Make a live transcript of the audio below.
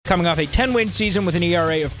coming off a 10-win season with an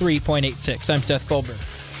ERA of 3.86. I'm Seth Goldberg.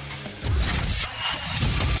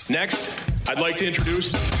 Next, I'd like to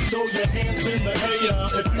introduce... Throw your hands in the air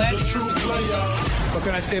if you're a true player. What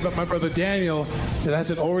can I say about my brother Daniel that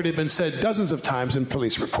hasn't already been said dozens of times in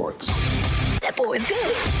police reports? That boy is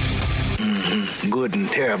good. Good and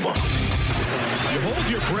terrible. You hold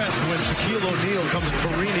your breath when Shaquille O'Neal comes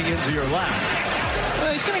careening into your lap.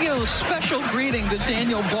 Well, he's going to give a special greeting to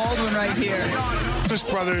Daniel Baldwin right here. Davis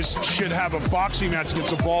brothers should have a boxing match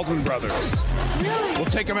against the Baldwin brothers. Really? We'll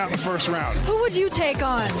take them out in the first round. Who would you take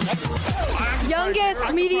on?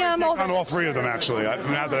 Youngest, medium, old? On all three of them, actually.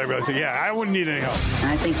 Now that I really think, I wouldn't need any help.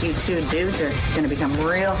 I think you two dudes are going to become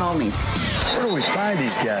real homies. Where do we find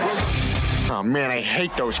these guys? Oh, man, I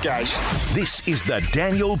hate those guys. This is the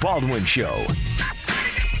Daniel Baldwin Show.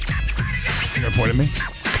 You're going to point at me?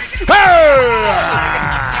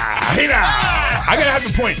 Hey now! I gotta have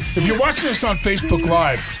the point. If you're watching us on Facebook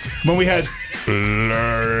Live, when we had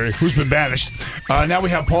Larry, who's been banished, now we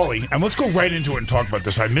have Paulie, and let's go right into it and talk about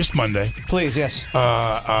this. I missed Monday. Please, yes.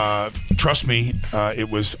 Trust me, it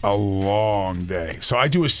was a long day. So I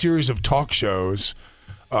do a series of talk shows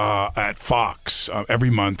at Fox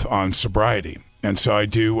every month on sobriety, and so I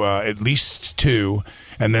do at least 2,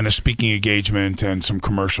 and then a speaking engagement and some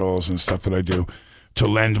commercials and stuff that I do to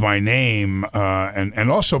lend my name, and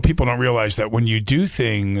also people don't realize that when you do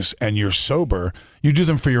things and you're sober, you do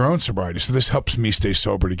them for your own sobriety. So this helps me stay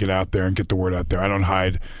sober to get out there and get the word out there. I don't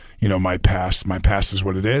hide, my past. My past is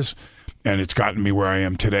what it is, and it's gotten me where I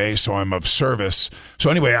am today, so I'm of service. So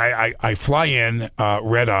anyway, I fly in,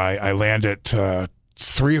 red eye. I land at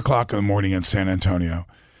 3 o'clock in the morning in San Antonio.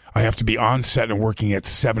 I have to be on set and working at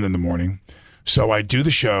 7 in the morning. So I do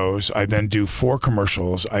the shows, I then do 4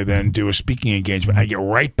 commercials, I then do a speaking engagement. I get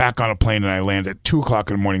right back on a plane and I land at 2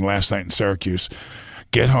 o'clock in the morning last night in Syracuse.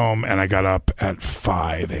 Get home and I got up at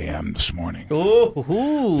 5 a.m. this morning.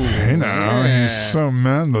 Ooh. Hey now, he's so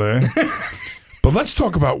manly. But let's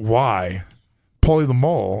talk about why Paulie the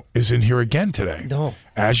Mole is in here again today. No.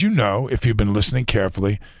 As you know, if you've been listening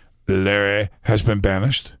carefully, Larry has been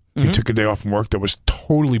banished. Mm-hmm. He took a day off from work that was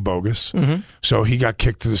totally bogus. Mm-hmm. So he got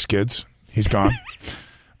kicked to the skids. He's gone.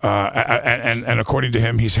 And according to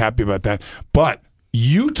him, he's happy about that. But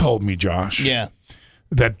you told me, Josh,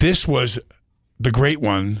 that this was the great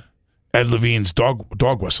one, Ed Levine's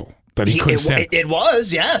dog whistle, that he couldn't stand. It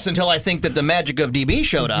was, yes, until I think that the magic of DB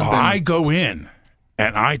showed up. I go in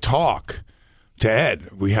and I talk to Ed.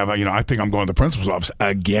 We have, I think I'm going to the principal's office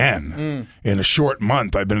again. In a short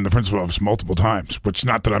month, I've been in the principal's office multiple times, which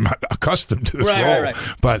not that I'm not accustomed to this role. Right.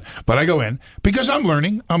 But I go in because I'm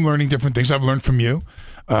learning. I'm learning different things. I've learned from you.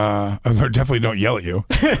 I've learned definitely don't yell at you.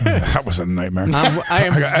 That was a nightmare. I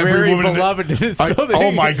am very beloved in this building. Oh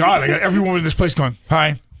my God. I got every woman in this place going,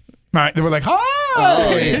 hi. Hi. They were like, hi.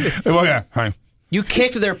 Oh, yeah. Well, yeah, hi. You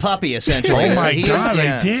kicked their puppy, essentially. Oh my God,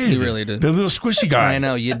 I did. You really did. The little squishy guy. I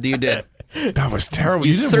know, you did. That was terrible.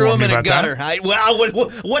 You didn't threw warn him me in a about gutter.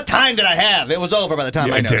 That. What time did I have? It was over by the time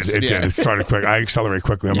I noticed. It did. It started quick. I accelerate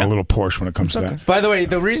quickly. I'm a little Porsche when it comes to that. By the way,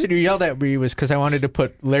 the reason you yelled at me was because I wanted to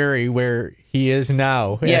put Larry where he is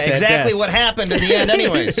now. Yeah, exactly what happened in the end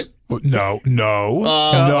anyways. No.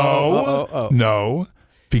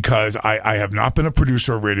 Because I have not been a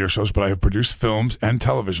producer of radio shows, but I have produced films and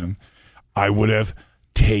television. I would have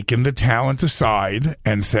taken the talent aside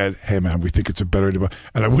and said, hey, man, we think it's a better idea.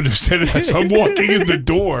 And I would have said it as I'm walking in the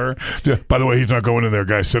door. By the way, he's not going in there,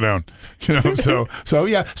 guys. Sit down. So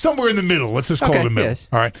yeah, somewhere in the middle. Let's just call it a middle. Yes.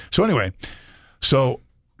 All right. So anyway,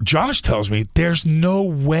 Josh tells me there's no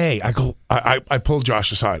way. I go. I pulled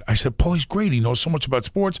Josh aside. I said, Paulie's great. He knows so much about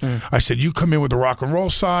sports. I said, you come in with the rock and roll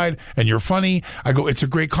side, and you're funny. I go, it's a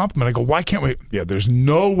great compliment. I go, why can't we? Yeah, there's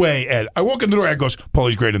no way, Ed. I walk in the door. I goes,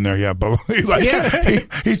 Paulie's great in there. Yeah, but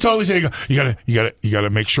he's totally saying, you gotta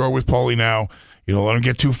make sure with Paulie now. You don't let him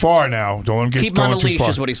get too far now. Don't let him get keep him on a leash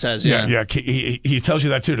is what he says. Yeah. He tells you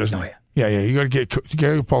that too, doesn't he? Yeah. Yeah, you got to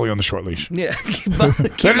get Paulie on the short leash. Yeah,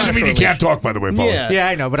 that doesn't mean he can't talk. By the way, Paulie. Yeah,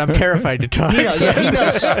 I know, but I'm terrified to talk.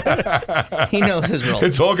 He knows his role.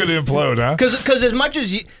 It's all going to implode, huh? Because as much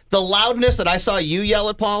as the loudness that I saw you yell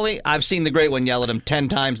at Paulie, I've seen the great one yell at him 10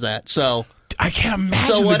 times that. So I can't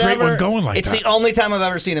imagine the great one going like that. It's the only time I've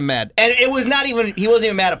ever seen him mad, and it was not even. He wasn't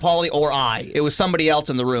even mad at Paulie or I. It was somebody else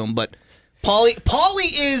in the room, but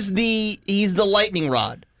Paulie is he's the lightning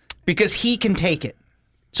rod because he can take it.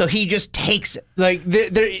 So he just takes it. Like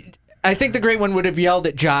I think the great one would have yelled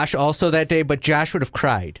at Josh also that day, but Josh would have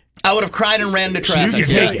cried. I would have cried and ran to traffic.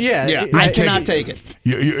 So you can take it. Yeah. I cannot take it.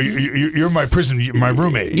 You're my my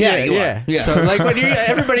roommate. Yeah, you are. Yeah. So like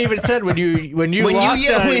everybody even said when you lost,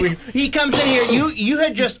 he comes in here, you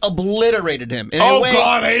had just obliterated him.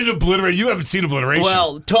 God, I didn't obliterate. You haven't seen obliteration.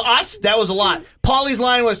 Well, to us, that was a lot. Paulie's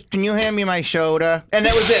line was, "Can you hand me my soda?" And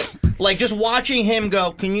that was it. Like just watching him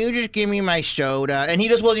go, "Can you just give me my soda?" And he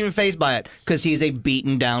just wasn't even fazed by it because he's a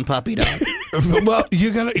beaten down puppy dog. Well,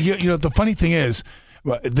 you know, the funny thing is.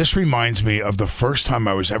 Well, this reminds me of the first time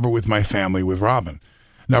I was ever with my family with Robin.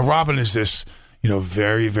 Now, Robin is this,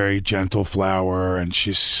 very, very gentle flower, and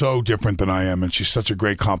she's so different than I am, and she's such a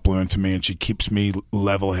great compliment to me, and she keeps me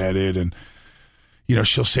level-headed, and,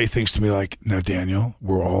 she'll say things to me like, "Now, Daniel,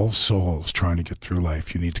 we're all souls trying to get through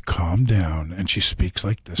life. You need to calm down." And she speaks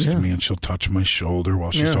like this to me, and she'll touch my shoulder while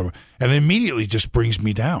she's talking, and it immediately just brings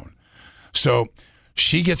me down. So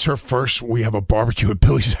she gets her first, we have a barbecue at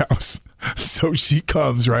Billy's house. So she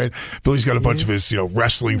comes, right? Billy's got a bunch of his,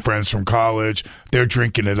 wrestling friends from college. They're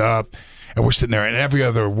drinking it up. And we're sitting there, and every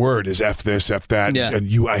other word is F this, F that, and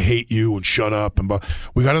you, I hate you, and shut up. And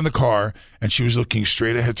we got in the car, and she was looking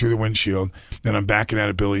straight ahead through the windshield. And I'm backing out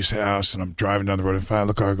of Billy's house, and I'm driving down the road, and finally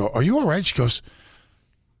the car, I go, "Are you all right?" She goes,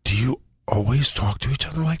 "Do you always talk to each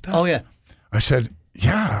other like that?" Oh, yeah. I said,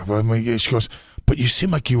 "Yeah." She goes, "But you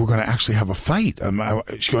seem like you were going to actually have a fight."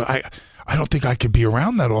 She goes, I don't think I could be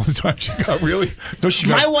around that all the time. She got really...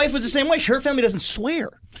 My wife was the same way. Her family doesn't swear.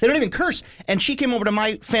 They don't even curse. And she came over to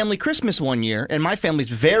my family Christmas one year, and my family's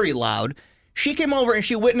very loud. She came over and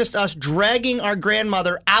she witnessed us dragging our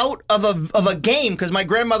grandmother out of a game because my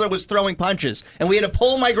grandmother was throwing punches. And we had to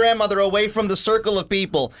pull my grandmother away from the circle of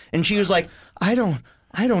people. And she was like, I don't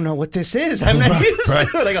know what this is. I'm not used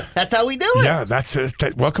to it. I go, "That's how we do it." Yeah, that's it.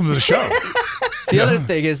 Welcome to the show. The other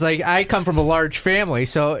thing is, I come from a large family,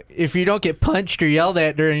 so if you don't get punched or yelled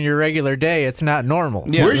at during your regular day, it's not normal.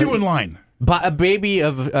 Yeah. Where are you in line? A baby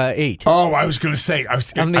of 8. Oh, I was going to say,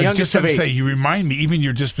 I'm the youngest of 8. You remind me, even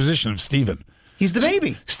your disposition of Stephen. He's the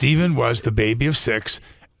baby. Stephen was the baby of 6,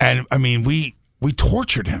 and I mean, we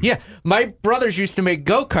tortured him. Yeah, my brothers used to make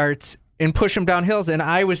go-karts and push them down hills, and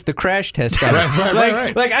I was the crash test guy.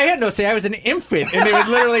 Right. Like, I had no say. I was an infant, and they would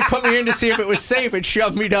literally put me in to see if it was safe and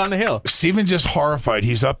shove me down the hill. Stephen just horrified.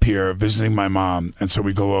 He's up here visiting my mom, and so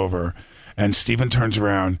we go over, and Stephen turns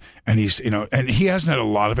around, and he's, and he hasn't had a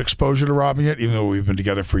lot of exposure to Robin yet, even though we've been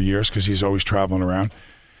together for years because he's always traveling around.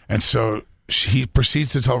 And so he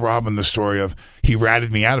proceeds to tell Robin the story of he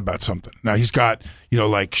ratted me out about something. Now he's got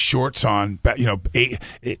like shorts on,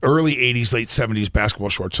 early 80s, late 70s basketball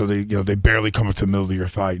shorts, so they barely come up to the middle of your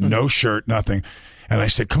thigh. No shirt, nothing. And I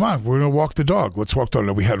said, "Come on, we're gonna walk the dog. Let's walk the dog."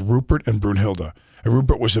 And we had Rupert and Brunhilde. And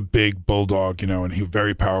Rupert was a big bulldog, and he was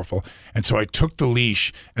very powerful. And so I took the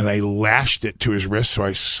leash and I lashed it to his wrist. So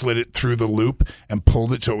I slid it through the loop and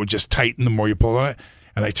pulled it so it would just tighten the more you pull on it.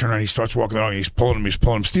 And I turn around, he starts walking along, and he's pulling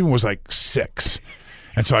him. Stephen was like 6.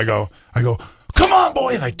 And so I go, "Come on,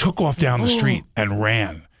 boy." And I took off down the street and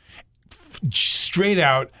ran straight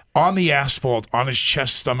out on the asphalt, on his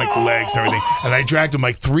chest, stomach, legs, and everything. And I dragged him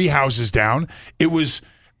like 3 houses down. It was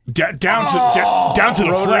down to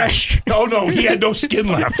the flesh. Oh, no, he had no skin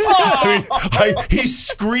left. He's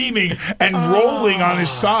screaming and rolling on his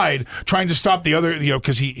side, trying to stop the other,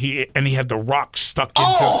 because he had the rock stuck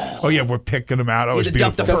into. Oh, yeah, we're picking him out. Oh, it's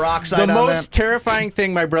beautiful. The peroxide the on most terrifying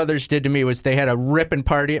thing my brothers did to me was they had a ripping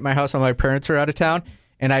party at my house while my parents were out of town,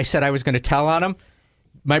 and I said I was going to tell on them.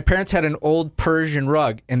 My parents had an old Persian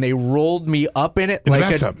rug, and they rolled me up in it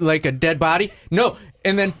like a dead body. No,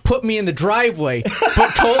 and then put me in the driveway,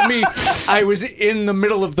 but told me I was in the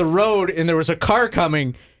middle of the road and there was a car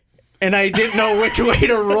coming, and I didn't know which way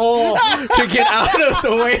to roll to get out of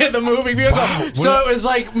the way of the moving vehicle. Wow. So it was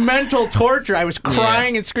like mental torture. I was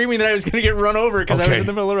crying and screaming that I was going to get run over because I was in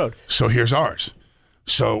the middle of the road. So here's ours.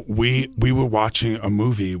 So we were watching a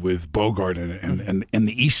movie with Bogart in it, and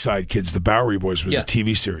the East Side Kids, the Bowery Boys, was a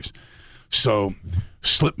TV series. So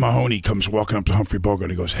Slip Mahoney comes walking up to Humphrey Bogart.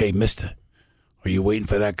 He goes, "Hey, mister, are you waiting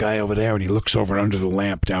for that guy over there?" And he looks over under the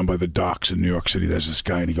lamp down by the docks in New York City. There's this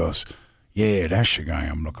guy, and he goes, "Yeah, that's the guy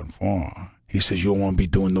I'm looking for." He says, "You won't be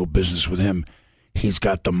doing no business with him. He's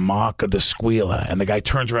got the mark of the squealer." And the guy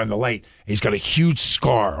turns around the light. He's got a huge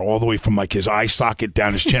scar all the way from like his eye socket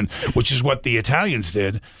down his chin, which is what the Italians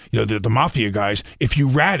did. The mafia guys, if you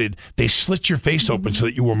ratted, they slit your face open so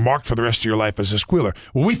that you were marked for the rest of your life as a squealer.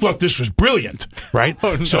 Well, we thought this was brilliant, right?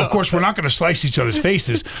 Oh, no. So, of course, we're not going to slice each other's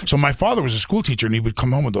faces. So my father was a school teacher, and he would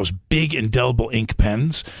come home with those big indelible ink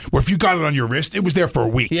pens where if you got it on your wrist, it was there for a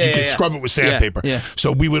week. You could scrub it with sandpaper. Yeah.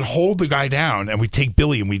 So we would hold the guy down, and we'd take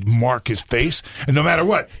Billy, and we'd mark his face. And no matter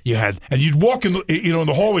what, you had, and you'd walk in, in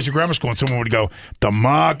the hallways of grammar school, and someone would go, "The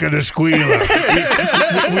mark of the squealer."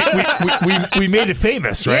 we made it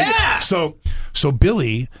famous, right? Yeah. So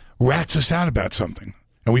Billy rats us out about something,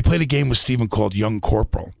 and we played a game with Stephen called Young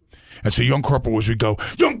Corporal. And so Young Corporal we'd go,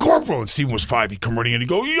 "Young Corporal," and Stephen was 5. He'd come running in and he'd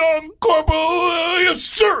go, "Young Corporal, yes,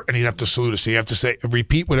 sir." And he'd have to salute us. So you have to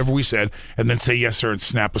repeat whatever we said, and then say yes, sir, and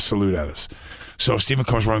snap a salute at us. So Stephen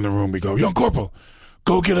comes running in the room. We go, "Young Corporal,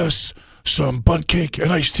 go get us some bun cake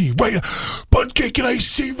and iced tea. Right, bun cake and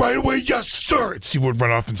iced tea right away, yes, sir." And Steve would run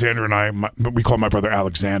off, and Xander and I, we call my brother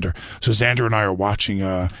Alexander. So Xander and I are watching,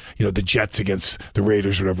 the Jets against the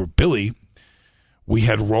Raiders or whatever. Billy, we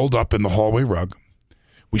had rolled up in the hallway rug.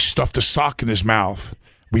 We stuffed a sock in his mouth.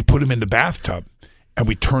 We put him in the bathtub, and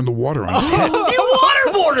we turned the water on his head. You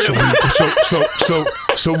waterboarded him.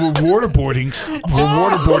 So we're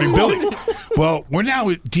waterboarding Billy. Well, we're now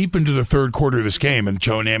deep into the third quarter of this game, and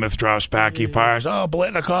Joe Namath drops back. He fires,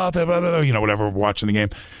 Blitnikoff, blah, blah, blah, whatever. We're watching the game.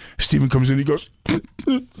 Steven comes in. He goes,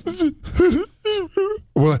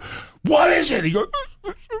 "Well, what is it?" He goes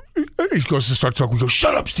to start talking. We go,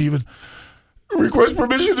 "Shut up, Steven. Request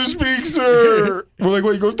permission to speak, sir." We're like,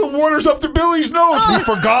 "What?" He goes, "The water's up to Billy's nose." We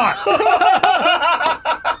forgot.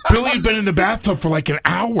 Billy had been in the bathtub for like an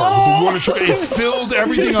hour with the water truck. It filled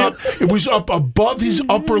everything up. It was up above his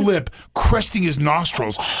upper lip, cresting his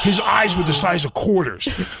nostrils. His eyes were the size of quarters.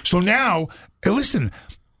 So now, listen,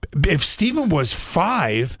 if Stephen was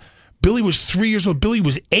 5, Billy was 3 years old, Billy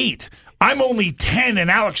was 8. I'm only 10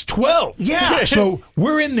 and Alex 12. Yeah. So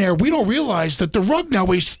we're in there. We don't realize that the rug now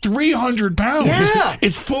weighs 300 pounds. Yeah.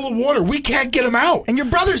 It's full of water. We can't get him out. And your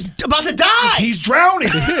brother's about to die. He's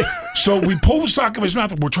drowning. So we pull the sock of his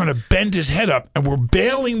mouth, and we're trying to bend his head up, and we're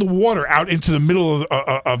bailing the water out into the middle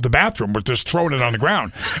of the bathroom. We're just throwing it on the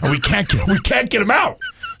ground, and we can't get him out.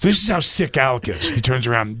 This is how sick Alec is. He turns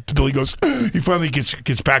around. Billy goes, he finally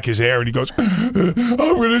gets back his air, and he goes, "I'm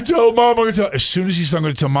going to tell Mom. I'm going to tell." As soon as he said, "I'm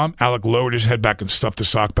going to tell Mom," Alec lowered his head back and stuffed the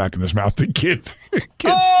sock back in his mouth. The kid's face.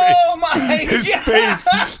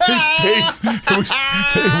 His face.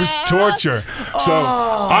 It was torture. So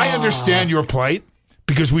I understand your plight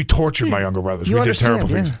because we tortured my younger brothers. We did terrible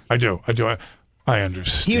things. Yeah. I do. I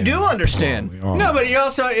understand. You do understand. No, but you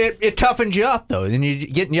also it toughens you up though, and you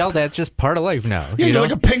getting yelled at. It's just part of life now. Yeah, you're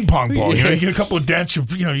like a ping pong ball. You get a couple of dents.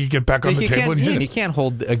 You get back on the table and hit it. You can't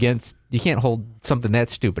hold something that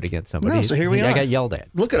stupid against somebody. No, so here we are. I got yelled at.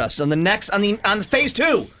 Look at us on the phase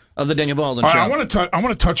 2 of the Daniel Baldwin Show. I want to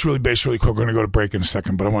touch really base really quick. We're going to go to break in a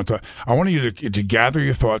second, but I want you to gather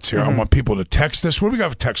your thoughts here. I want people to text this. What do we got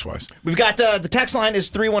for text wise? We've got the text line is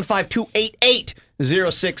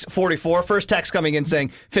 315-288-0644. First text coming in saying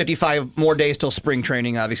 55 more days till spring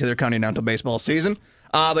training. Obviously, they're counting down to baseball season.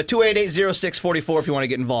 But 288-0644 if you want to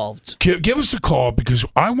get involved. Give us a call because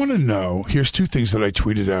I want to know. Here's 2 things that I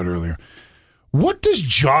tweeted out earlier. What does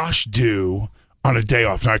Josh do on a day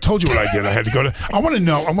off? Now, I told you what I did. I had to go to. I want to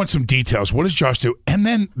know. I want some details. What does Josh do? And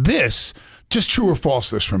then this, just true or false,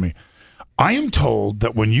 this for me. I am told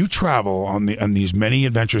that when you travel on these many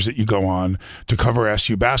adventures that you go on to cover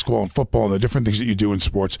SU basketball and football and the different things that you do in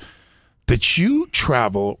sports, that you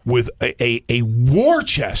travel with a war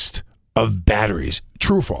chest of batteries.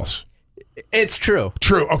 True or false? It's true.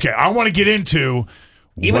 True. Okay, I want to get into.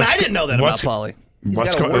 Even I didn't know that about Paulie.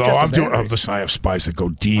 What's going on? Listen, I have spies that go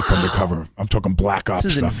deep undercover. I'm talking black ops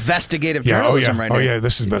This is stuff. Investigative journalism right here.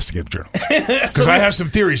 This is investigative journalism. Because I have some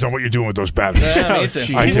theories on what you're doing with those batteries. Yeah, me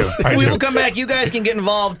too. I do. We will come back. You guys can get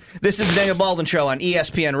involved. This is the Daniel Baldwin Show on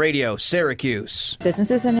ESPN Radio, Syracuse.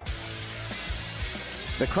 Businesses and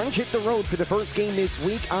The Crunch hit the road for the first game this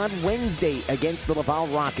week on Wednesday against the Laval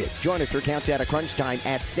Rocket. Join us for Countdown to Crunch Time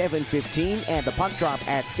at 7:15 and the puck drop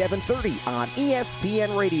at 7:30 on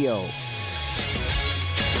ESPN Radio.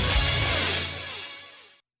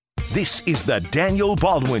 This is the Daniel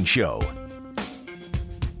Baldwin Show.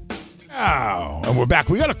 Oh, and we're back.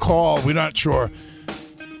 We got a call. We're not sure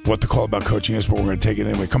what the call about coaching is, but we're going to take it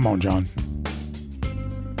anyway. Come on, John.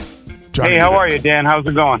 Hey, how are you, Dan? How's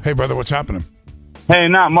it going? Hey, brother, what's happening? Hey,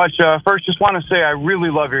 not much. First, just want to say I really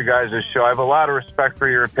love your guys' show. I have a lot of respect for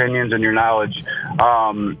your opinions and your knowledge.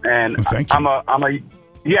 And thank you.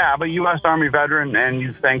 I'm a U.S. Army veteran, and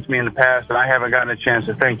you've thanked me in the past, and I haven't gotten a chance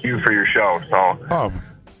to thank you for your show. So,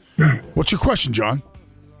 what's your question, John?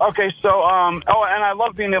 Okay, so and I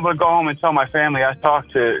love being able to go home and tell my family I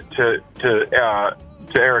talked to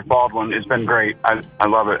Eric Baldwin. It's been great. I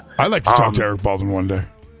love it. I'd like to talk to Eric Baldwin one day.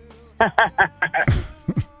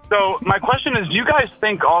 So my question is, do you guys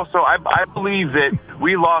think also, I believe that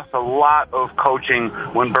we lost a lot of coaching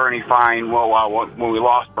when Bernie Fine, when we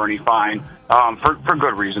lost Bernie Fine, for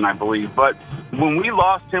good reason, I believe. But when we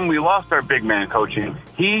lost him, we lost our big man coaching.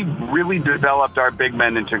 He really developed our big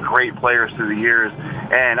men into great players through the years.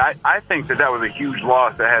 And I think that was a huge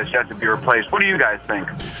loss that has yet to be replaced. What do you guys think?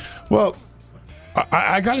 Well,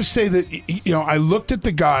 I got to say that, I looked at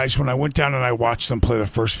the guys when I went down and I watched them play the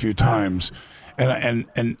first few times,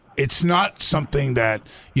 and it's not something that,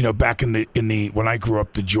 back in the when I grew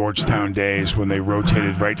up, the Georgetown days when they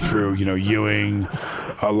rotated right through, Ewing,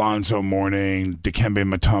 Alonzo Mourning, Dikembe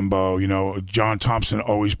Mutombo, John Thompson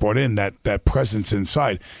always brought in that presence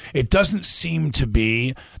inside. It doesn't seem to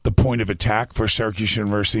be the point of attack for Syracuse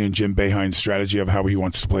University and Jim Boeheim's strategy of how he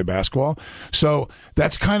wants to play basketball. So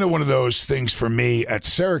that's kind of one of those things for me at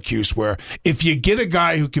Syracuse where if you get a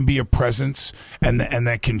guy who can be a presence and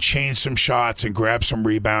that can change some shots and grab some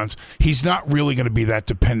rebounds, he's not really going to be that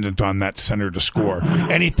dependent on that center to score.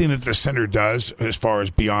 Anything that the center does as far as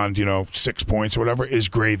beyond, 6 points or whatever is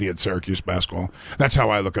gravy at Syracuse basketball. That's how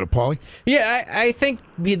I look at it, Paulie. Yeah, I think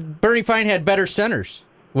Bernie Fine had better centers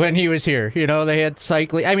when he was here. They had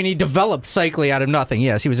Cycli. I mean, he developed Cycli out of nothing.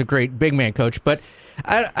 Yes, he was a great big man coach, but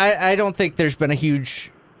I don't think there's been a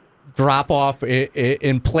huge drop-off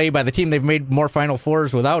in play by the team. They've made more Final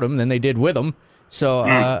Fours without him than they did with him. So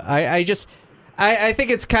I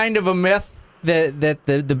think it's kind of a myth that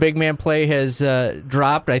the big man play has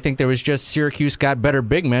dropped. I think there was just Syracuse got better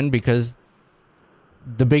big men because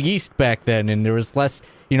the Big East back then, and there was less,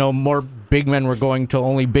 more big men were going to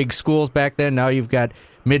only big schools back then. Now you've got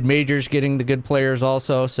mid-majors getting the good players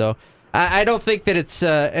also. So I don't think that it's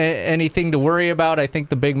anything to worry about. I think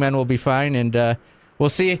the big men will be fine, and we'll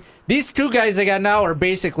see. These two guys they got now are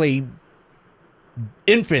basically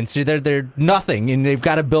infants. They're nothing, and they've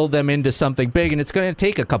got to build them into something big, and it's going to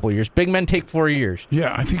take a couple years. Big men take 4 years.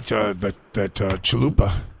 Yeah, I think that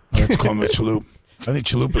Chalupa, let's call him the Chalup. I think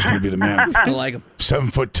Chalupa's going to be the man. I like him.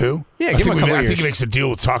 7'2". Yeah, give him a couple years. I think he makes a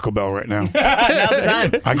deal with Taco Bell right now. Now's the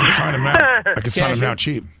time. I can sign him now. I can sign him now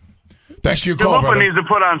cheap. Thanks for your call, brother. Chalupa needs to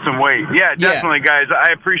put on some weight. Yeah, definitely, guys.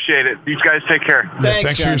 I appreciate it. You guys take care.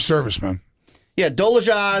 Thanks for your service, man. Yeah,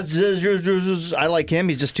 Dolezaj, I like him.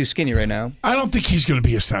 He's just too skinny right now. I don't think he's going to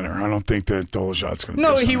be a center. I don't think that Dolezaj's going to be a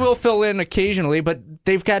center. No, he will fill in occasionally, but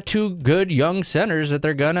they've got two good young centers that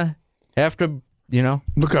they're going to have to,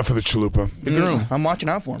 Look out for the Chalupa. The groom. I'm watching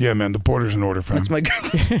out for him. Yeah, man, the border's in order for him.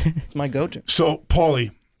 That's my go-to. So,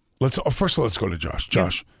 Paulie, let's go to Josh.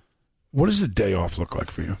 Josh, what does a day off look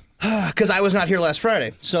like for you? Because I was not here last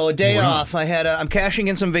Friday. So a day off, I'm cashing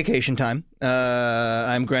in some vacation time.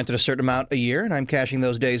 I'm granted a certain amount a year, and I'm cashing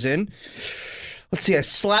those days in. Let's see, I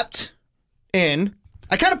slept in.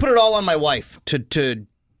 I kind of put it all on my wife to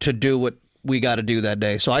do what we got to do that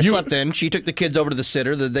day. So I slept in. She took the kids over to the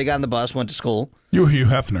sitter. They got on the bus, went to school. You were Hugh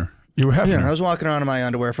Hefner. Yeah, I was walking around in my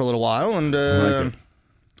underwear for a little while, and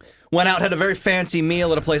went out, had a very fancy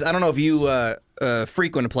meal at a place. I don't know if you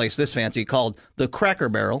frequent a place this fancy called the Cracker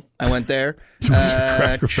Barrel. I went there,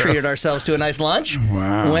 treated ourselves to a nice lunch.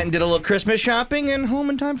 Wow. Went and did a little Christmas shopping, and home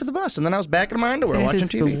in time for the bus. And then I was back in my underwear watching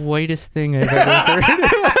TV. That's the whitest thing I've ever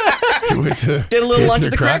heard. Did a little lunch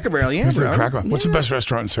at the Cracker Barrel. Yeah, bro. What's the best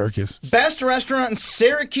restaurant in Syracuse? Best restaurant in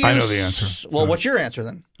Syracuse? I know the answer. Well, what's your answer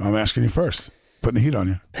then? I'm asking you first. Putting the heat on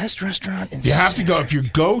you. Best restaurant in You have to go. If you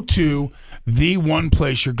go to the one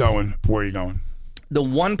place you're going, where are you going? The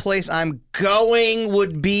one place I'm going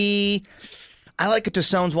would be, I like it,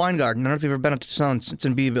 Tussauds Wine Garden. I don't know if you've ever been to Tussauds. It's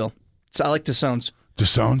in Beeville. So I like Tussauds.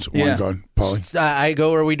 Tussauds Wine Garden, Paulie? I go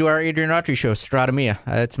where we do our Adrian Autry show, Strada Mia.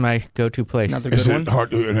 That's my go-to place. Another good Is one. it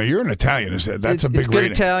hard? No, you're an Italian. That's a big It's good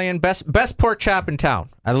rating. Italian. Best pork chop in town.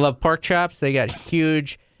 I love pork chops. They got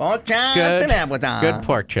huge, pork chops and applesauce. Good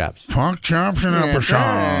pork chops. Pork chops and applesauce.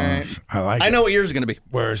 Right. I like it. I know what yours is going to be.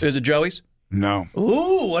 Where is it? Is it Joey's? No.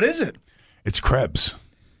 Ooh, what is it? It's Krebs.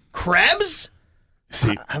 Krebs?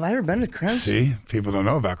 See, have I ever been to Krebs? See, people don't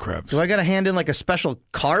know about Krebs. Do I got to hand in like a special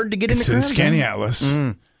card to get into Krebs? It's in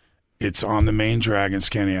Skaneateles. It's on the main drag in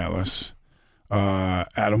Skaneateles.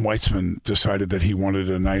 Adam Weitzman decided that he wanted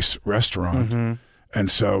a nice restaurant. And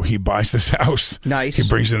so he buys this house. Nice. He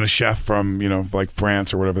brings in a chef from, like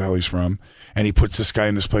France or whatever the hell he's from. And he puts this guy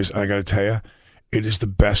in this place. And I got to tell you, it is the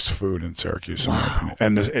best food in Syracuse, in my opinion.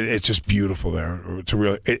 And it's just beautiful there.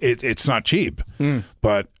 It's not cheap,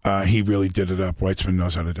 but he really did it up. Weitzman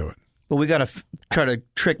knows how to do it. Well, we got to try to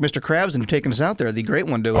trick Mr. Krabs into taking us out there. The great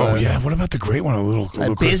one to. Yeah. What about the great one? A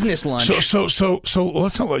little business lunch. So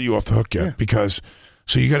let's not let you off the hook yet because.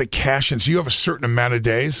 So you got to cash in. So you have a certain amount of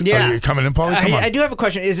days. Yeah. Are you coming in, Paulie? Come on. I do have a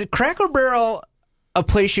question. Is it Cracker Barrel a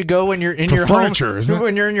place you go when you're in For your furniture, home, isn't it?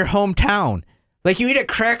 when you're in your hometown. Like you eat at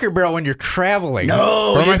Cracker Barrel when you're traveling.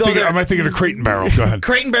 No, Or am I thinking of Crate and Barrel? Go ahead.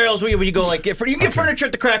 Crate and Barrel's where you go like you can get furniture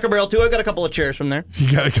at the Cracker Barrel too. I got a couple of chairs from there.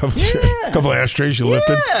 You got a couple of ashtrays you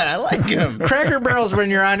lifted. Yeah, I like them. Cracker Barrel's when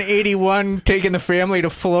you're on 81 taking the family to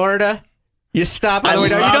Florida. You stop. I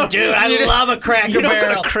love a Cracker you don't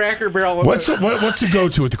Barrel. Go to Cracker Barrel. What's the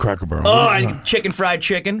go-to at the Cracker Barrel? Chicken fried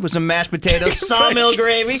chicken with some mashed potatoes, sawmill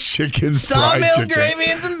gravy, sawmill gravy,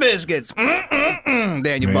 and some biscuits.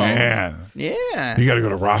 Daniel Baldwin. Yeah. You got to go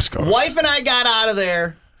to Roscoe's. Wife and I got out of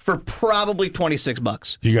there for probably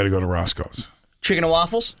 $26. You got to go to Roscoe's. Chicken and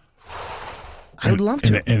waffles. I would love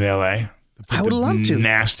to. In L.A. I would love to.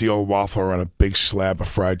 Nasty old waffle on a big slab of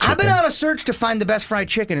fried chicken. I've been on a search to find the best fried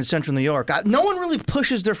chicken in Central New York. No one really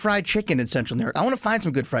pushes their fried chicken in Central New York. I want to find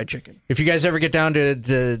some good fried chicken. If you guys ever get down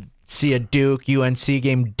to see a Duke UNC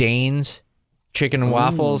game, Dane's chicken and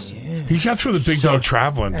waffles. Yeah. He's got through the big dog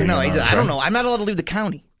traveling thing. I don't know. I'm not allowed to leave the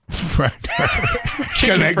county. Right. He's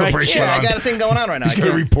got an ankle bracelet on. I got a thing going on right now. He's got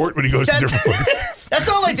to report when he goes to different places. That's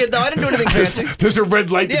all I did, though. I didn't do anything fancy. There's a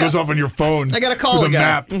red light that goes off on your phone. I got to call with the a guy.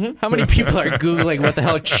 map. Mm-hmm. How many people are Googling what the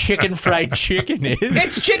hell chicken fried chicken is?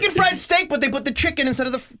 It's chicken fried steak, but they put the chicken instead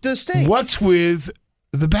of the steak. What's with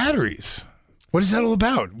the batteries? What is that all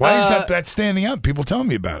about? Why is that standing up? People tell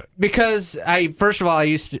me about it. Because first of all,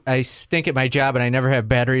 I stink at my job and I never have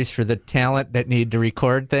batteries for the talent that need to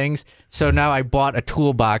record things. So now I bought a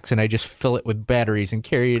toolbox and I just fill it with batteries and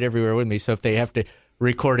carry it everywhere with me. So if they have to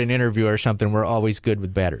record an interview or something, we're always good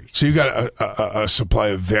with batteries. So you got a supply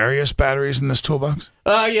of various batteries in this toolbox?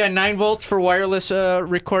 Yeah, 9 volts for wireless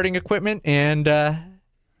recording equipment and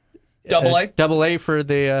Double A for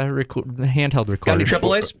the handheld recorder. Got any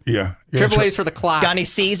triple A's? Yeah. Triple A's for the clock. Got any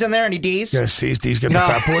C's in there? Any D's? Yeah, C's, D's, get the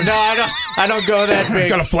fat boys? No, I don't go that big.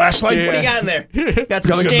 Got a flashlight? Yeah. What do you got in there? Got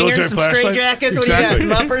some like stingers, some straight jackets? Exactly. What do you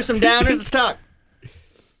got? Some uppers, some downers? Let's talk.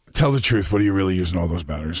 Tell the truth. What are you really using all those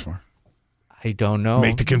batteries for? I don't know.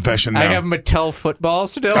 Make the confession now. I have Mattel football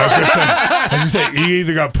still. I was going to say, you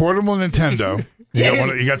either got portable Nintendo.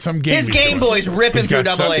 You got some game. His Game Boy's ripping through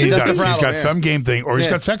double A's. That's the problem. He's got some game thing, or he's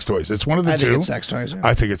got sex toys. It's one of the two. I think it's sex toys. Yeah.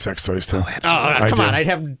 I think it's sex toys too. Come on,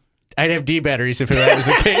 I'd have D batteries if that was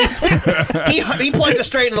the case. he plugs it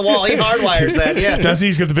straight in the wall. He hardwires that. Yeah. Does he?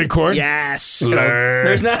 He's got the big cord. Yes.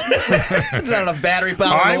 There's not enough battery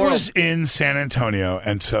power. I in the world. was in San Antonio,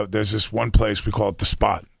 and so there's this one place we call it the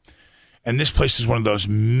Spot, and this place is one of those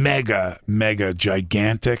mega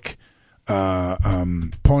gigantic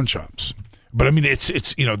pawn shops. But I mean, it's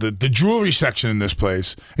the jewelry section in this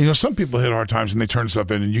place. Some people hit hard times and they turn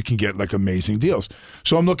stuff in, and you can get like amazing deals.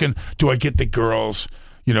 So I'm looking. Do I get the girls?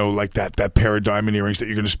 Like that pair of diamond earrings that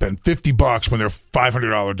you're going to spend $50 when they're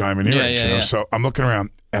 $500 diamond earrings. Yeah. So I'm looking around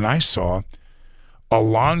and I saw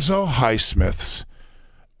Alonzo Highsmith's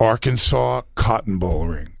Arkansas Cotton Bowl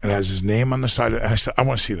ring. It has his name on the side. And I said, I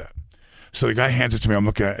want to see that. So the guy hands it to me. I'm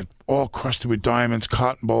looking at it, all crusted with diamonds.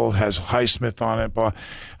 Cotton Bowl has Highsmith on it. Blah.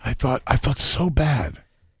 I felt so bad.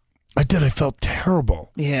 I did. I felt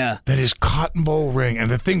terrible. Yeah. That his Cotton Bowl ring, and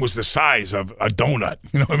the thing was the size of a donut.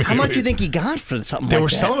 You know what I mean? How much do you think he got for something like that? They were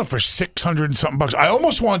selling it for $600 and something bucks. I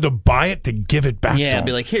almost wanted to buy it to give it back to him. Yeah,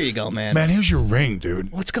 be like, here you go, man. Man, here's your ring,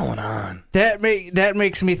 dude. What's going on? That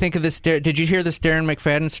makes me think of this. Did you hear this Darren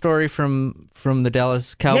McFadden story from the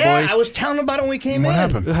Dallas Cowboys? Yeah, I was telling him about it when we came in. What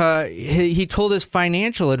happened? He told his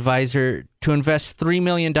financial advisor to invest $3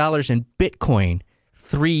 million in Bitcoin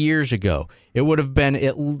 3 years ago. It would have been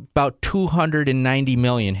about $290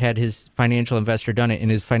 million had his financial investor done it,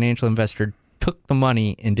 and his financial investor took the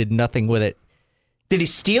money and did nothing with it. Did he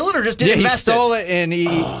steal it or just didn't invest it? He stole it,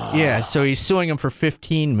 and so he's suing him for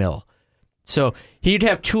 $15 million. So he'd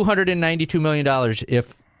have $292 million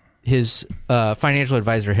if his financial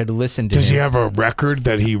advisor had listened to him. Does he have a record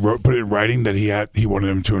that he put it in writing that he wanted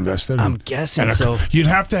him to invest in? I'm guessing so. You'd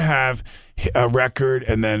have to have a record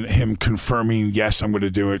and then him confirming, yes, I'm going to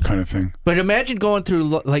do it kind of thing. But imagine going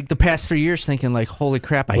through like the past 3 years thinking like, holy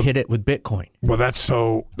crap, I hit it with Bitcoin. Well, that's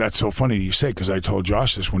so funny you say, because I told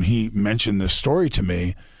Josh this when he mentioned this story to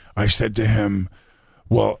me. I said to him,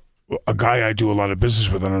 well, a guy I do a lot of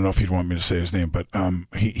business with, I don't know if he'd want me to say his name, but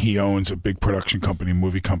he owns a big production company,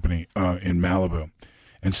 movie company in Malibu.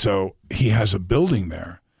 And so he has a building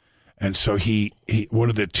there. And so he one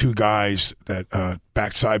of the two guys that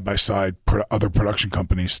backed side by side other production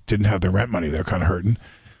companies didn't have their rent money. They're kind of hurting.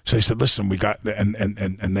 So he said, listen, we got and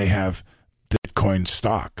they have Bitcoin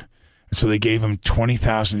stock. And so they gave him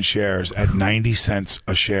 20,000 shares at 90 cents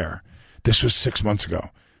a share. This was 6 months ago.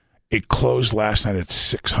 It closed last night at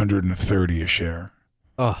 $630 a share.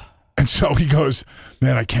 Oh. And so he goes,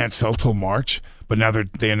 man, I can't sell till March. But now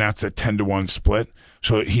they announced a 10-to-1 split.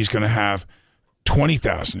 So he's going to have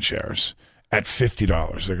 20,000 shares at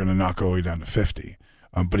 $50. They're going to knock it all the way down to 50.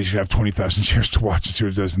 But he's going to have 20,000 shares to watch and see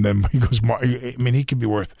what it does. And then he goes, I mean, he could be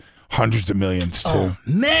worth hundreds of millions, too. Oh,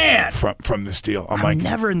 man! From this deal. I'm like,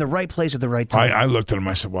 never in the right place at the right time. I looked at him,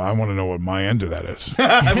 I said, well, I want to know what my end of that is.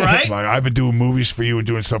 Right? Like, I've been doing movies for you and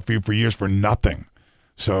doing stuff for you for years for nothing.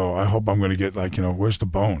 So I hope I'm going to get, where's the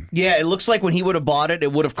bone? Yeah, it looks like when he would have bought it,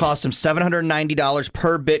 it would have cost him $790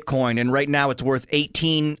 per Bitcoin, and right now it's worth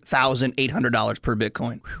 $18,800 per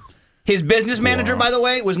Bitcoin. His business manager, by the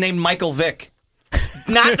way, was named Michael Vick.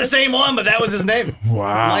 Not the same one, but that was his name.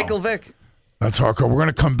 Wow. Michael Vick. That's hardcore. We're going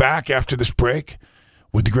to come back after this break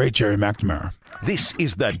with the great Gerry McNamara. This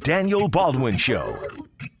is the Daniel Baldwin Show.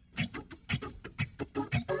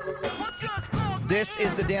 This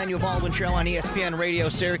is the Daniel Baldwin Show on ESPN Radio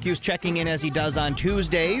Syracuse, checking in as he does on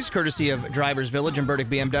Tuesdays, courtesy of Drivers Village and Burdick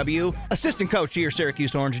BMW. Assistant coach to your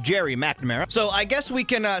Syracuse Orange, Gerry McNamara. So I guess we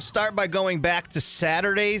can start by going back to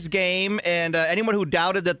Saturday's game, and anyone who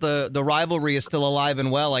doubted that the rivalry is still alive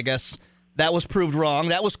and well, I guess that was proved wrong.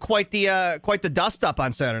 That was quite the dust-up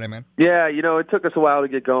on Saturday, man. Yeah, it took us a while to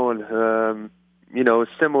get going.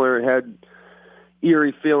 Similar, had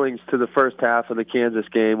eerie feelings to the first half of the Kansas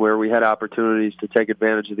game where we had opportunities to take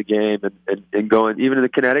advantage of the game and going, even in the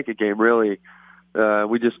Connecticut game, really.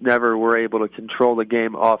 We just never were able to control the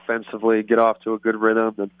game offensively, get off to a good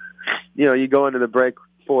rhythm. And, you go into the break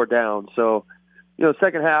 4 down. So,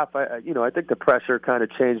 second half, I think the pressure kind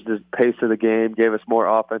of changed the pace of the game, gave us more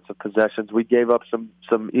offensive possessions. We gave up some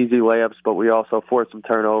easy layups, but we also forced some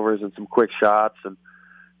turnovers and some quick shots. And,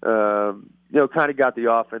 kind of got the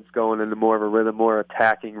offense going into more of a rhythm, more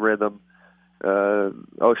attacking rhythm.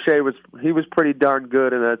 O'Shea was pretty darn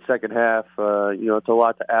good in that second half. It's a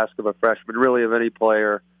lot to ask of a freshman, really, of any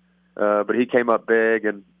player. But he came up big,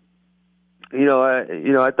 and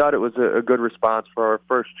I thought it was a good response for our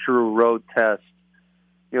first true road test.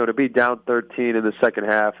 To be down 13 in the second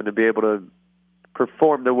half and to be able to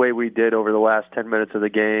perform the way we did over the last 10 minutes of the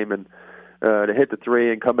game, and to hit the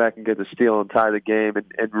 3 and come back and get the steal and tie the game,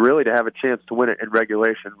 and really to have a chance to win it in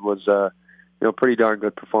regulation was pretty darn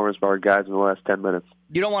good performance by our guys in the last 10 minutes.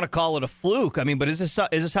 You don't want to call it a fluke. I mean, but is this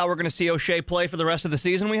how we're going to see O'Shea play for the rest of the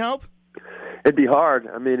season, we hope? It'd be hard.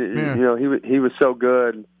 I mean, he was so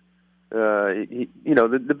good.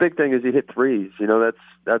 The big thing is he hit threes.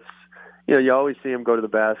 That's you always see him go to the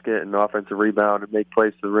basket and offensive rebound and make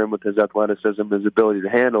plays to the rim with his athleticism, his ability to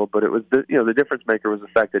handle. But it was the difference maker was the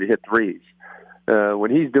fact that he hit threes. When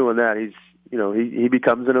he's doing that, he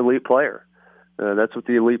becomes an elite player. That's what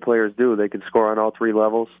the elite players do. They can score on all 3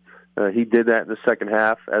 levels. He did that in the second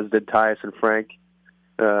half, as did Tyus and Frank.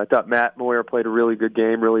 I thought Matt Moyer played a really good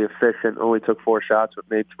game, really efficient. Only took 4 shots, but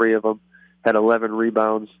made 3 of them. Had 11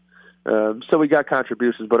 rebounds. So we got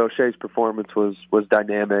contributions, but O'Shea's performance was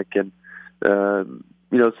dynamic, and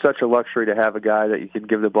such a luxury to have a guy that you can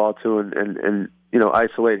give the ball to and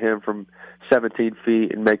isolate him from 17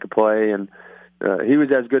 feet and make a play. And he was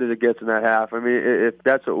as good as it gets in that half. I mean, if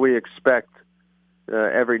that's what we expect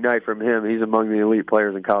every night from him, he's among the elite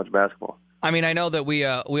players in college basketball. I mean, I know that we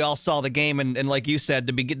all saw the game, and like you said,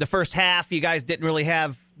 the first half, you guys didn't really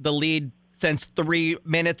have the lead since 3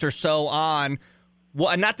 minutes or so on.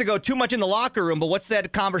 Well, not to go too much in the locker room, but what's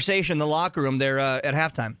that conversation in the locker room there at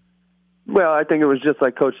halftime? Well, I think it was just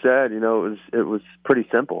like Coach said. It was pretty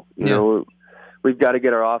simple. We've got to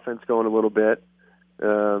get our offense going a little bit.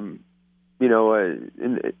 And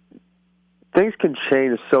things can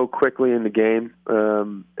change so quickly in the game.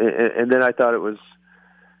 And then I thought it was,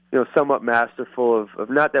 somewhat masterful of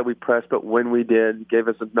not that we pressed, but when we did, gave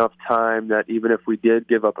us enough time that even if we did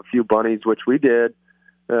give up a few bunnies, which we did,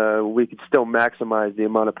 we could still maximize the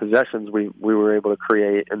amount of possessions we were able to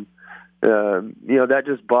create. And that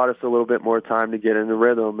just bought us a little bit more time to get in the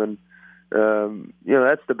rhythm. And,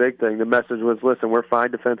 that's the big thing. The message was, listen, we're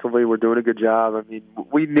fine defensively. We're doing a good job. I mean,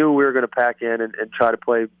 we knew we were going to pack in and try to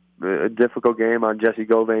play a difficult game on Jesse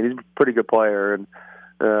Govain. He's a pretty good player. And,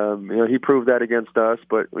 he proved that against us.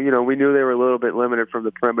 But, we knew they were a little bit limited from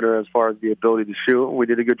the perimeter as far as the ability to shoot. We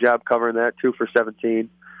did a good job covering that, 2 for 17.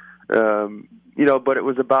 But it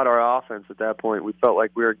was about our offense at that point. We felt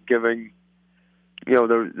like we were giving, there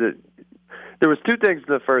was 2 things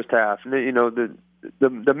in the first half.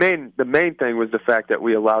 The main thing was the fact that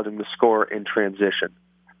we allowed them to score in transition.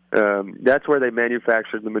 That's where they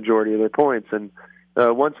manufactured the majority of their points. And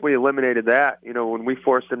once we eliminated that, when we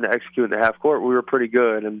forced them to execute in the half court, we were pretty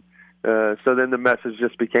good. And so then the message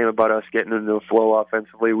just became about us getting into a flow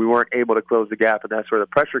offensively. We weren't able to close the gap, and that's where the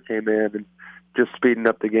pressure came in and just speeding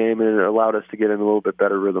up the game, and it allowed us to get in a little bit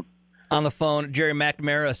better rhythm. On the phone, Gerry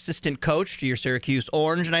McNamara, assistant coach to your Syracuse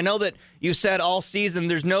Orange. And I know that you said all season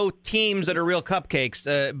there's no teams that are real cupcakes.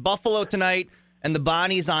 Buffalo tonight and the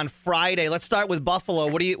Bonnies on Friday. Let's start with Buffalo.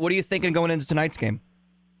 What are you thinking going into tonight's game?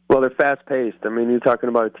 Well, they're fast-paced. I mean, you're talking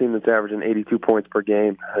about a team that's averaging 82 points per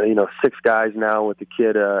game. 6 guys now with the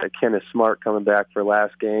kid, Kenneth Smart, coming back for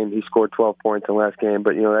last game. He scored 12 points in last game,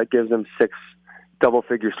 but, that gives them 6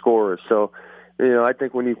 double-figure scorers. So, I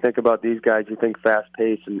think when you think about these guys, you think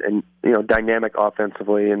fast-paced and dynamic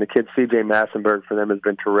offensively. And the kid C.J. Massenberg for them has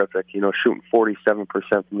been terrific, shooting 47%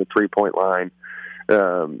 from the three-point line,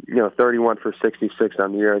 31 for 66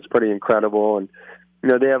 on the year. It's pretty incredible. And,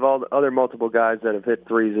 they have all the other multiple guys that have hit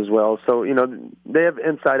threes as well. So, they have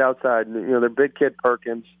inside, outside. Their big kid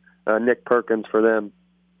Perkins, Nick Perkins for them,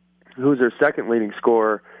 who's their second leading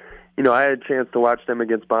scorer. I had a chance to watch them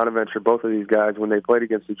against Bonaventure, both of these guys, when they played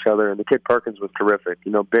against each other, and the kid Perkins was terrific.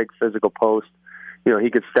 Big physical post. He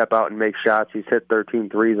could step out and make shots. He's hit 13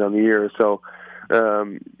 threes on the year. So,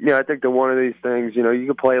 I think that one of these things, you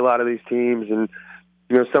can play a lot of these teams, and,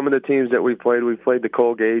 some of the teams that we've played the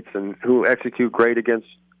Colgates, and who execute great against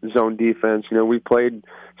zone defense. We played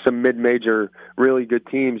some mid-major, really good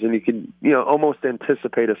teams, and you can, almost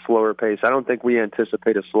anticipate a slower pace. I don't think we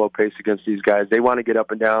anticipate a slow pace against these guys. They want to get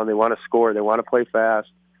up and down. They want to score. They want to play fast,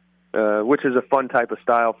 which is a fun type of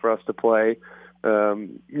style for us to play. But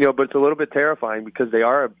it's a little bit terrifying because they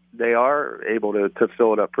are able to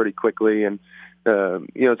fill it up pretty quickly, and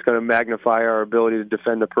it's going to magnify our ability to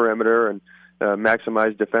defend the perimeter and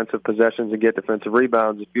maximize defensive possessions and get defensive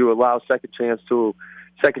rebounds. If you allow second chance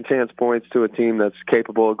points to a team that's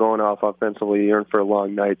capable of going off offensively, you're in for a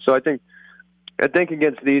long night. So I think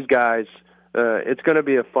against these guys, it's going to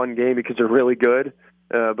be a fun game because they're really good,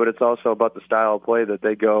 but it's also about the style of play that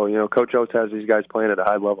they go. Coach Oates has these guys playing at a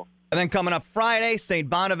high level. And then coming up Friday, St.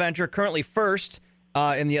 Bonaventure, currently first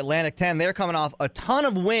in the Atlantic 10. They're coming off a ton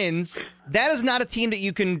of wins. That is not a team that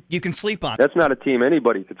you can sleep on. That's not a team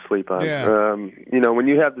anybody could sleep on. Yeah. When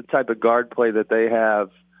you have the type of guard play that they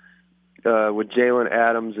have with Jalen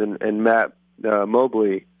Adams and Matt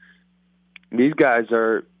Mobley, these guys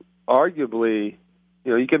are arguably,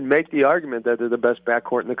 you can make the argument that they're the best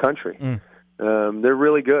backcourt in the country. They're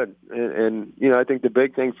really good. And I think the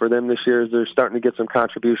big thing for them this year is they're starting to get some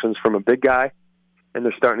contributions from a big guy, and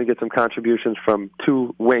they're starting to get some contributions from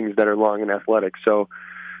 2 wings that are long and athletic. So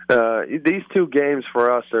these 2 games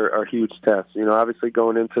for us are huge tests. Obviously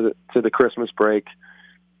going into the Christmas break,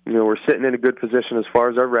 we're sitting in a good position as far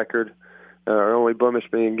as our record. Our only blemish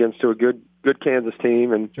being against a good Kansas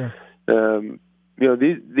team, and sure.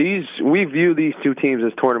 These we view these 2 teams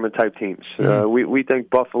as tournament type teams. We think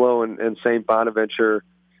Buffalo and St. Bonaventure,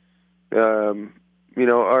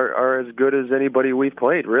 are as good as anybody we've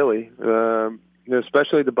played, really.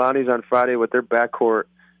 Especially the Bonnies on Friday with their backcourt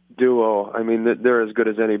duo. I mean, they're as good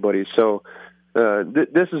as anybody. So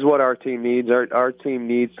this is what our team needs. Our team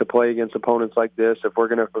needs to play against opponents like this if we're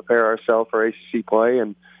going to prepare ourselves for ACC play.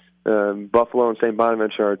 And Buffalo and St.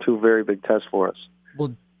 Bonaventure are 2 very big tests for us.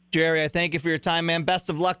 Well, Gerry, I thank you for your time, man. Best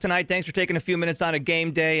of luck tonight. Thanks for taking a few minutes on a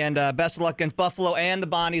game day, and best of luck against Buffalo and the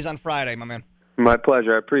Bonnies on Friday, my man. My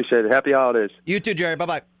pleasure. I appreciate it. Happy holidays. You too, Gerry.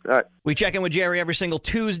 Bye-bye. All right. We check in with Gerry every single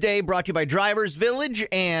Tuesday, brought to you by Drivers Village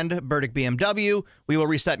and Burdick BMW. We will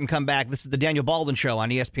reset and come back. This is the Daniel Baldwin Show on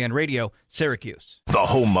ESPN Radio, Syracuse. The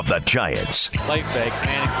home of the Giants. Play fake.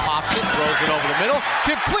 Manning pops it, throws it over the middle,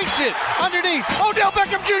 completes it underneath. Odell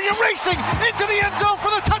Beckham Jr. racing into the end zone for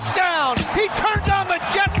the touchdown. He turned down the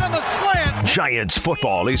Jets on the slant. Giants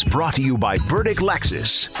football is brought to you by Burdick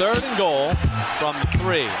Lexus. 3rd and goal from the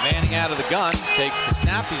 3. Manning out of the gun, takes the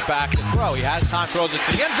snap, he's back to throw. He has time, throws it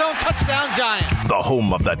to the end zone, touchdown Giants. The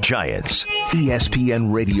home of the Giants.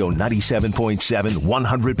 ESPN Radio 97.7,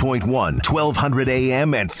 100.1, 1200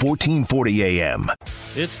 AM and 1440 AM.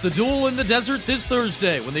 It's the duel in the desert this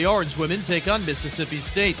Thursday when the Orange women take on Mississippi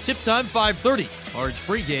State. Tip time 5:30. Orange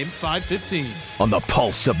pregame 5:15. On the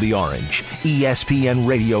pulse of the Orange, ESPN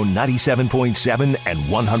Radio 97.7 and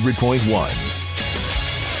 100.1.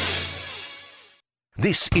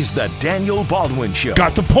 This is the Daniel Baldwin Show.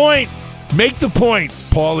 Got the point. Make the point,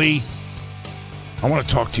 Paulie. I want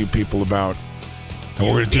to talk to you people about. And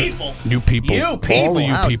we're going to do new people. You people. All of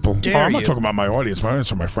you How people. dare I'm not you. talking about my audience. My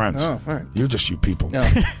audience are my friends. Oh, all right. You're just you people. No.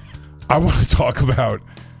 I want to talk about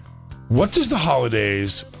what does the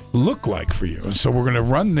holidays look like for you? And so we're going to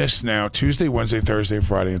run this now Tuesday, Wednesday, Thursday,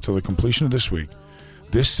 Friday until the completion of this week.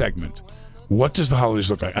 This segment. What does the holidays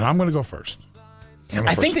look like? And I'm going to go first.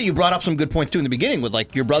 I think that you brought up some good points, too, in the beginning with,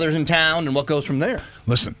 like, your brother's in town and what goes from there.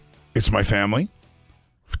 Listen, it's my family.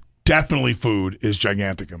 Definitely food is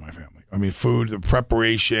gigantic in my family. I mean, food, the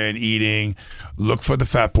preparation, eating. Look for the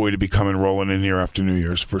fat boy to be coming rolling in here after New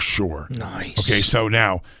Year's for sure. Nice. Okay, so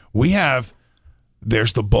now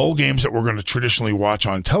there's the bowl games that we're going to traditionally watch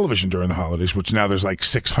on television during the holidays, which now there's like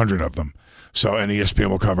 600 of them. So, and ESPN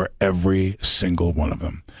will cover every single one of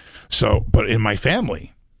them. So, but in my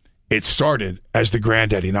family, it started as the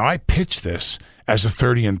granddaddy. Now, I pitched this as a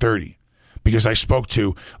 30 and 30 because I spoke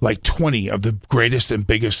to like 20 of the greatest and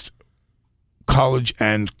biggest college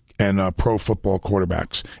and pro football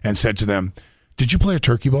quarterbacks and said to them, did you play a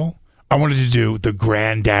turkey bowl? I wanted to do the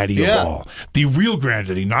granddaddy of all. The real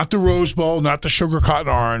granddaddy, not the Rose Bowl, not the sugar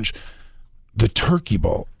cotton orange, the turkey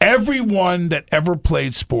bowl. Everyone that ever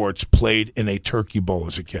played sports played in a turkey bowl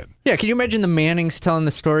as a kid. Yeah, can you imagine the Mannings telling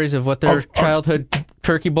the stories of what their childhood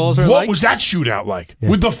turkey bowls are like? What was that shootout like? Yeah.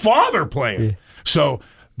 With the father playing. Yeah. So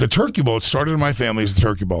the turkey bowl, it started in my family as the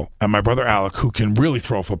turkey bowl. And my brother Alec, who can really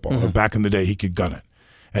throw a football, back in the day, he could gun it.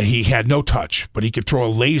 And he had no touch, but he could throw a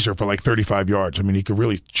laser for like 35 yards. I mean, he could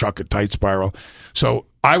really chuck a tight spiral. So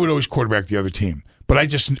I would always quarterback the other team. But I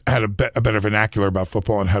just had a better vernacular about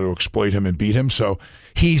football and how to exploit him and beat him. So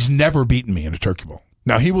he's never beaten me in a turkey bowl.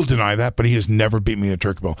 Now, he will deny that, but he has never beaten me in a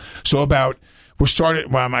turkey bowl. So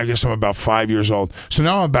I guess I'm about 5 years old. So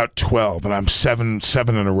now I'm about 12, and I'm seven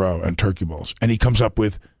in a row in turkey bowls. And he comes up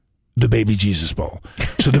with the Baby Jesus Bowl.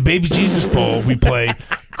 So the Baby Jesus Bowl, we play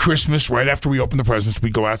Christmas right after we open the presents. We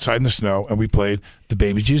go outside in the snow, and we played the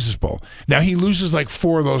Baby Jesus Bowl. Now, he loses like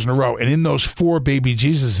 4 of those in a row, and in those 4 Baby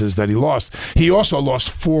Jesuses that he lost, he also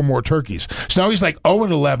lost 4 more turkeys. So now he's like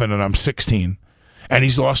 0-11, and I'm 16, and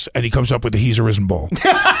he's lost, and he comes up with the He's Arisen Bowl.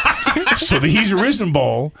 So the He's Arisen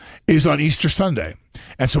Bowl is on Easter Sunday.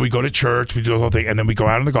 And so we go to church, we do the whole thing, and then we go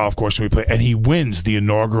out on the golf course and we play, and he wins the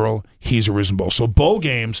inaugural He's Arisen Bowl. So bowl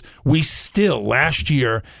games, we still, last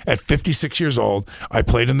year at 56 years old, I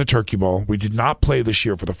played in the Turkey Bowl. We did not play this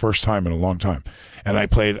year for the first time in a long time. And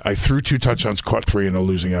I threw 2 touchdowns, caught 3 in a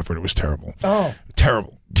losing effort. It was terrible. Oh.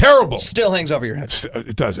 Terrible. Still hangs over your head.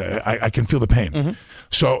 It does. I can feel the pain. Mm-hmm.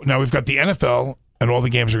 So now we've got the NFL, and all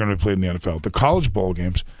the games are going to be played in the NFL. The college bowl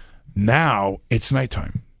games, now it's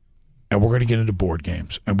nighttime. And we're going to get into board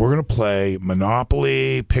games. And we're going to play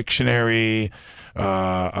Monopoly, Pictionary.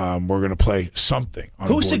 We're going to play something.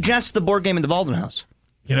 Who suggests the board game in the Baldwin house?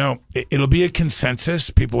 You know, it'll be a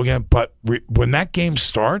consensus. People again, but when that game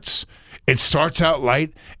starts, it starts out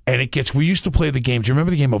light, and it gets. We used to play the game. Do you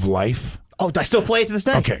remember the game of Life? Oh, I still play it to this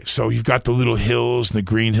day. Okay, so you've got the little hills and the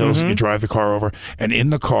green hills, and you drive the car over, and in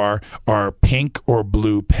the car are pink or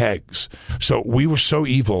blue pegs. So we were so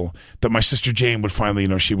evil that my sister Jane would finally,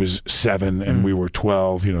 she was 7 and we were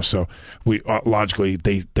 12, so we logically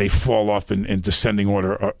they fall off in descending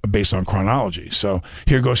order based on chronology. So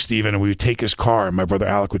here goes Steven, and we would take his car, and my brother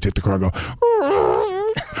Alec would take the car and go,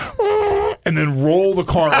 and then roll the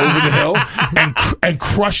car over the hill and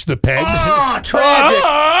crush the pegs. Oh, tragic.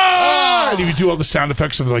 And he would do all the sound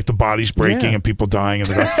effects of like the bodies breaking and people dying,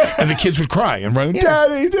 and the kids would cry and run,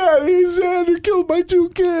 Daddy, Xander killed my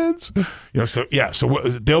 2 kids. So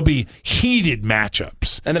there'll be heated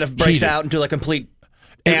matchups, and then it breaks out into like complete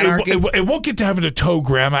anarchy. It won't get to having to tow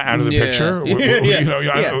grandma out of the picture.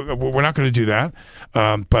 We're not going to do that.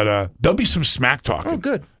 But there'll be some smack talking. Oh,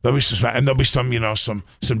 good. There'll be some smack, and there'll be some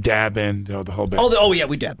dabbing. The whole bit. Oh yeah,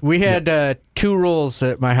 we dab. We had 2 rules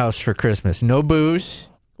at my house for Christmas: no booze.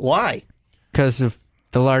 Why? Because of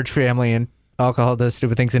the large family and alcohol does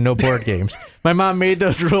stupid things, and no board games. My mom made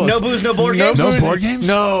those rules. No booze, no board games? No board games?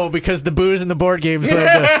 No, because the booze and the board games are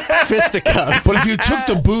the fisticuffs. But if you took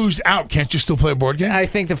the booze out, can't you still play a board game? I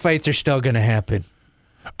think the fights are still going to happen.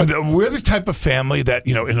 We're the type of family that,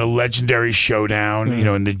 in a legendary showdown,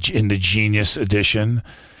 in the Genius edition,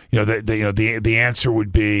 the answer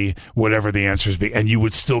would be whatever the answers be, and you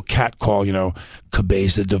would still catcall,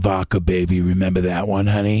 Cabeza de Vaca, baby. Remember that one,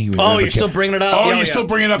 honey? You're still bringing it up. Oh, you're still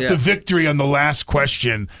bringing up the victory on the last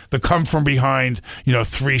question, the come from behind,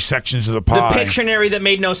 3 sections of the pie. The Pictionary that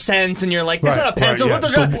made no sense, and you're like, that's not a pencil. Right,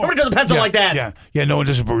 Nobody does a pencil like that. Yeah, no one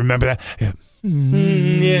does it, but remember that? Yeah.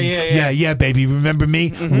 Yeah, baby. Remember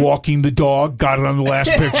me walking the dog? Got it on the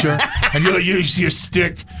last picture, and you see a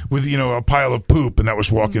stick with a pile of poop, and that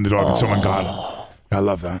was walking the dog, and someone got it. I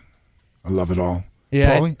love that. I love it all.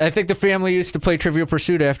 Yeah, I think the family used to play Trivial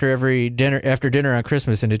Pursuit after dinner on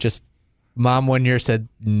Christmas, and it just. Mom one year said,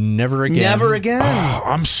 never again. Never again. Oh,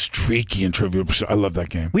 I'm streaky in Trivial Pursuit. I love that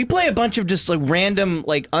game. We play a bunch of just like random,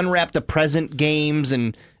 like unwrap the present games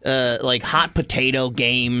and like hot potato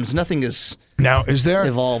games. Nothing is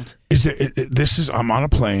evolved. I'm on a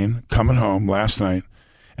plane coming home last night,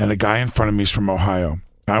 and a guy in front of me is from Ohio.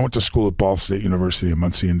 I went to school at Ball State University in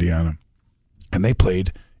Muncie, Indiana, and they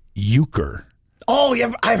played euchre. Oh,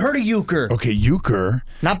 yeah, I've heard of euchre. Okay, euchre.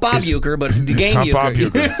 Not Bob Euchre, but the game not euchre. Bob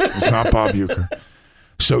euchre. It's not Bob euchre.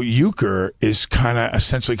 So euchre is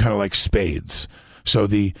essentially kind of like spades. So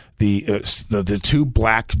the two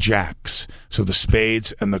black jacks. So the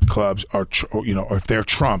spades and the clubs are, if they're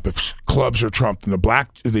trump, if clubs are trump, then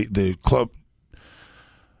the club.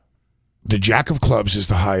 The jack of clubs is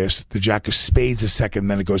the highest. The jack of spades is second.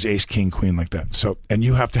 Then it goes ace, king, queen, like that. So, and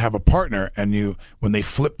you have to have a partner. And when they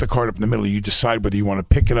flip the card up in the middle, you decide whether you want to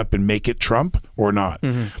pick it up and make it trump or not.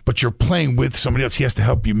 Mm-hmm. But you're playing with somebody else. He has to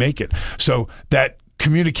help you make it. So that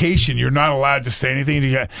communication, you're not allowed to say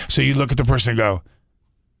anything. So you look at the person and go,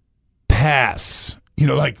 pass.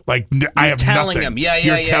 I have telling nothing. Him.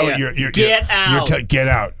 You're get out. Get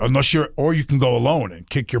out. Or you can go alone and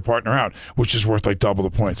kick your partner out, which is worth like double the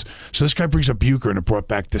points. So this guy brings up euchre, and it brought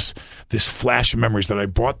back this flash of memories that I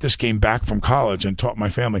brought this game back from college and taught my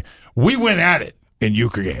family. We went at it in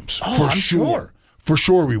euchre games. I'm sure. For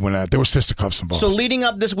sure we went at it. There was fisticuffs involved. So leading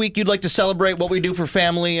up this week, you'd like to celebrate what we do for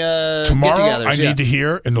family tomorrow, get-togethers. I need to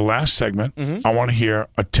hear in the last segment, I want to hear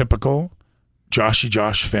a typical Joshy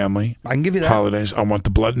Josh family. I can give you that. Holidays. I want the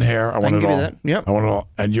blood and hair. I want it all. That. Yep. I want it all.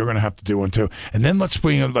 And you're going to have to do one too. And then let's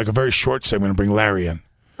bring in like a very short segment and bring Larry in.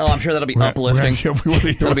 Oh, I'm sure that'll be uplifting.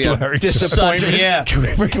 That'll be a disappointment. Yeah. Can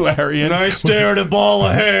we bring Larry in? Nice stare at a ball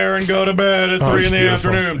of hair and go to bed at 3 in the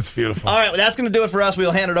afternoon. It's beautiful. All right, well, that's going to do it for us.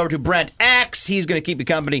 We'll hand it over to Brent Axe. He's going to keep you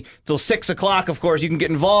company till 6 o'clock. Of course, you can get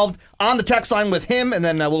involved on the text line with him, and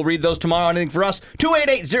then we'll read those tomorrow. Anything for us?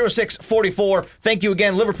 288-0644. Thank you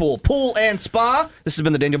again, Liverpool Pool and Spa. This has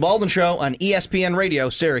been the Daniel Baldwin Show on ESPN Radio,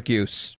 Syracuse.